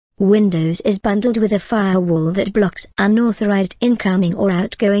Windows is bundled with a firewall that blocks unauthorized incoming or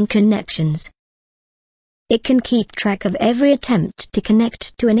outgoing connections. It can keep track of every attempt to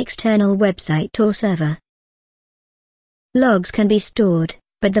connect to an external website or server. Logs can be stored,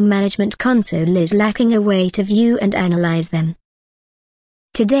 but the management console is lacking a way to view and analyze them.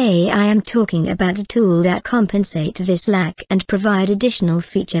 Today I am talking about a tool that compensates this lack and provide additional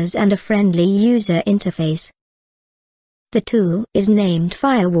features and a friendly user interface. The tool is named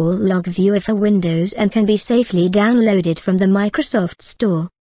Firewall Log Viewer for Windows and can be safely downloaded from the Microsoft Store.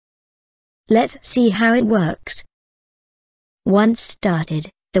 Let's see how it works. Once started,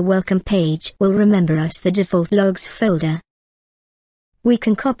 the welcome page will remember us the default logs folder. We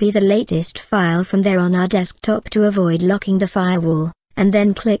can copy the latest file from there on our desktop to avoid locking the firewall, and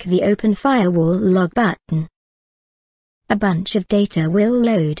then click the Open Firewall Log button. A bunch of data will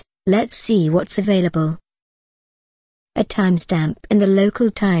load. Let's see what's available. A timestamp in the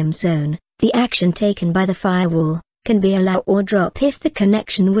local time zone, the action taken by the firewall, can be allow or drop if the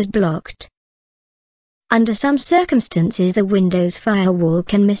connection was blocked. Under some circumstances the Windows Firewall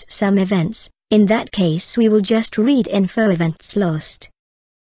can miss some events. In that case we will just read info events lost.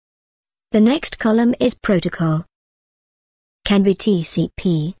 The next column is protocol. Can be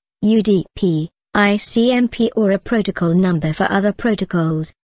TCP, UDP, ICMP or a protocol number for other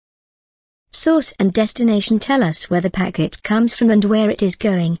protocols. Source and destination tell us where the packet comes from and where it is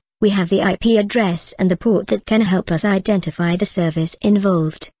going. We have the IP address and the port that can help us identify the service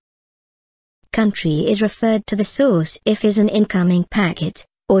involved. Country is referred to the source if is an incoming packet,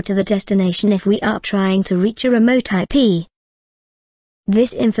 or to the destination if we are trying to reach a remote IP.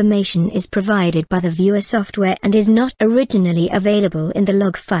 This information is provided by the viewer software and is not originally available in the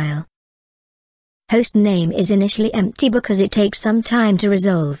log file. Host name is initially empty because it takes some time to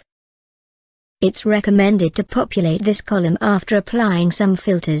resolve. It's recommended to populate this column after applying some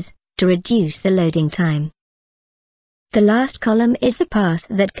filters, to reduce the loading time. The last column is the path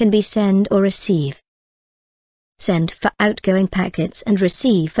that can be send or receive. Send for outgoing packets and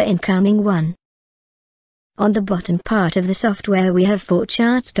receive for incoming one. On the bottom part of the software we have 4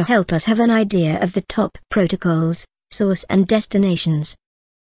 charts to help us have an idea of the top protocols, source and destinations.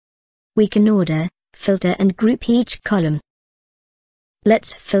 We can order, filter and group each column.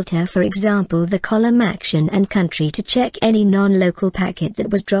 Let's filter for example the column action and country to check any non-local packet that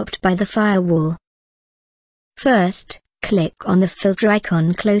was dropped by the firewall. First, click on the filter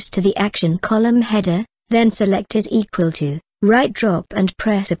icon close to the action column header, then select is equal to, right drop and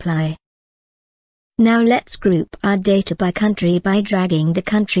press apply. Now let's group our data by country by dragging the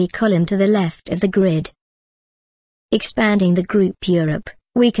country column to the left of the grid. Expanding the group Europe,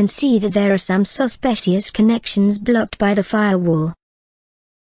 we can see that there are some suspicious connections blocked by the firewall.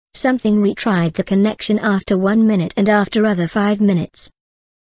 Something retried the connection after 1 minute and after other 5 minutes.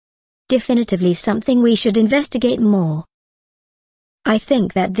 Definitively something we should investigate more. I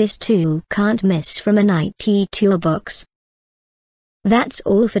think that this tool can't miss from an IT toolbox. That's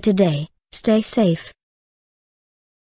all for today. Stay safe.